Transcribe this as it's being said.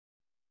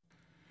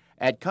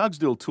At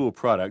Cogsdill Tool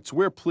Products,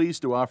 we're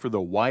pleased to offer the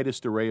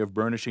widest array of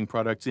burnishing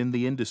products in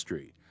the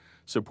industry,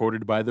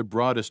 supported by the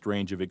broadest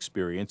range of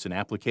experience in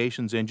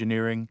applications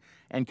engineering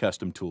and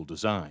custom tool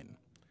design.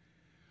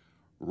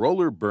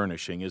 Roller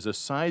burnishing is a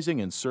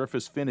sizing and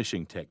surface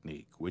finishing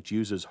technique which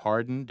uses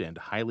hardened and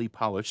highly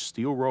polished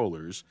steel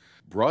rollers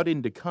brought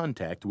into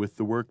contact with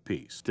the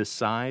workpiece to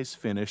size,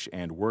 finish,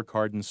 and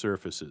work-harden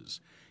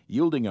surfaces,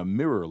 yielding a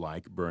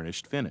mirror-like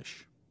burnished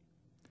finish.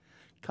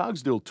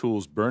 Cogsdill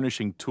Tools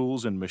burnishing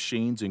tools and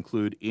machines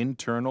include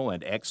internal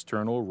and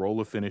external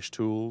roller finish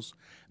tools,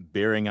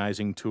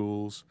 bearingizing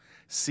tools,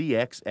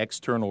 CX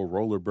external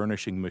roller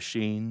burnishing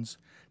machines,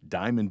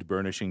 diamond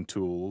burnishing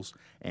tools,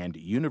 and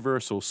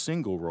universal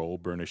single roll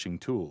burnishing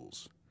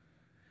tools.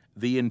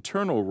 The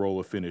internal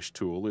roller finish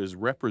tool is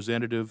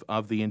representative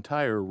of the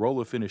entire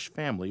roller finish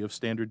family of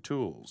standard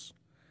tools.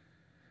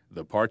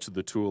 The parts of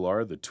the tool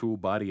are the tool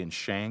body and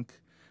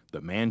shank,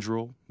 the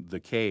mandrel, the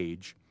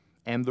cage,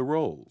 and the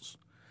rolls.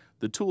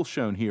 The tool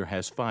shown here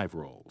has 5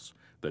 rolls.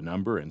 The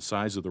number and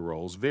size of the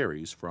rolls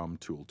varies from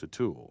tool to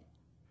tool.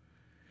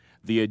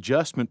 The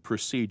adjustment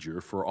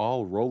procedure for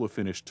all roller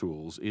finish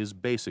tools is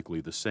basically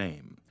the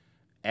same.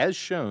 As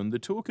shown, the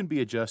tool can be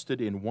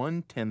adjusted in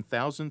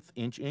 1/10,000th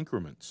inch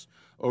increments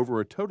over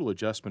a total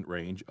adjustment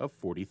range of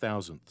 40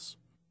 thousandths.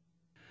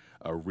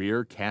 A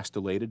rear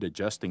castellated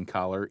adjusting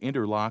collar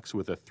interlocks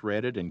with a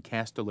threaded and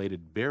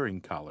castellated bearing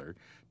collar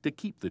to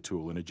keep the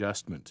tool in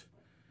adjustment.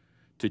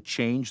 To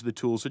change the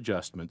tool's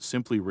adjustment,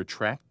 simply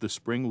retract the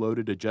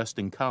spring-loaded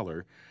adjusting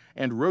collar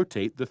and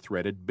rotate the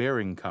threaded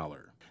bearing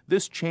collar.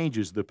 This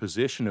changes the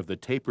position of the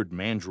tapered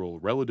mandrel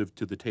relative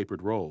to the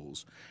tapered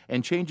rolls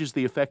and changes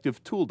the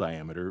effective tool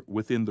diameter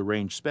within the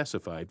range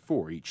specified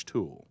for each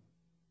tool.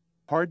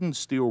 Hardened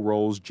steel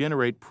rolls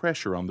generate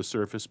pressure on the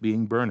surface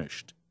being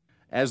burnished.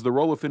 As the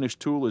roller finish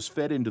tool is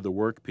fed into the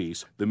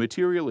workpiece, the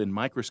material in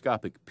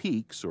microscopic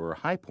peaks or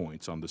high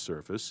points on the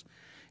surface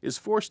is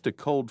forced to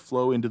cold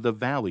flow into the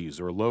valleys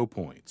or low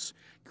points,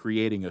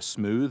 creating a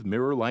smooth,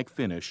 mirror-like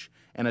finish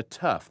and a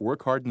tough,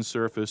 work-hardened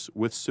surface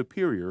with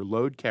superior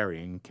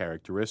load-carrying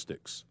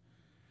characteristics.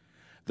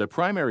 The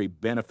primary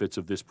benefits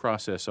of this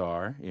process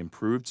are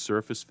improved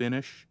surface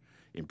finish,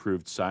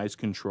 improved size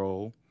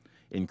control,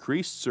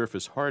 increased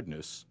surface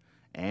hardness,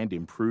 and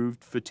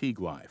improved fatigue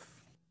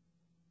life.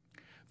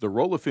 The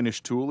roller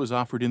finish tool is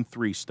offered in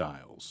 3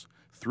 styles: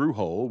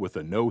 through-hole with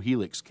a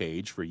no-helix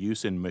cage for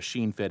use in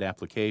machine-fed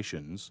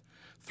applications,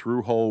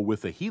 through-hole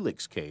with a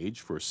helix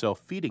cage for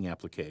self-feeding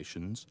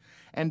applications,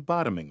 and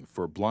bottoming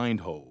for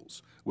blind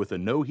holes with a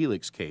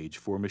no-helix cage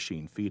for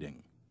machine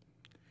feeding.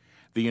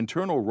 The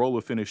internal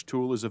roller finish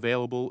tool is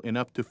available in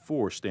up to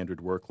 4 standard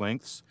work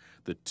lengths: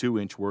 the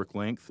 2-inch work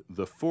length,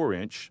 the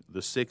 4-inch,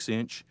 the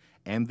 6-inch,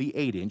 and the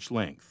 8-inch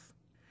length.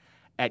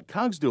 At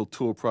Cogsdill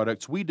Tool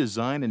Products, we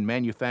design and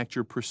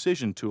manufacture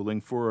precision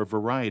tooling for a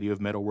variety of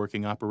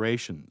metalworking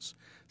operations: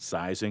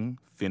 sizing,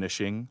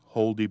 finishing,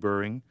 hole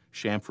deburring,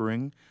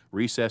 chamfering,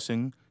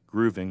 recessing,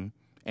 grooving,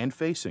 and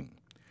facing.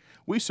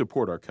 We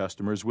support our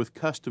customers with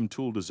custom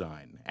tool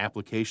design,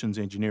 applications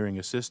engineering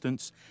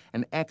assistance,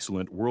 and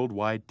excellent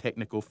worldwide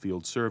technical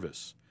field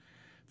service.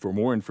 For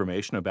more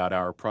information about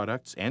our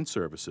products and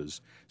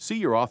services, see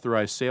your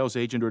authorized sales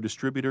agent or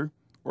distributor,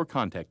 or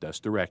contact us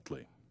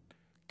directly.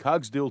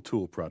 Cogsdill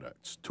Tool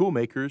Products, tool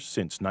makers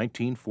since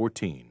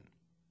 1914.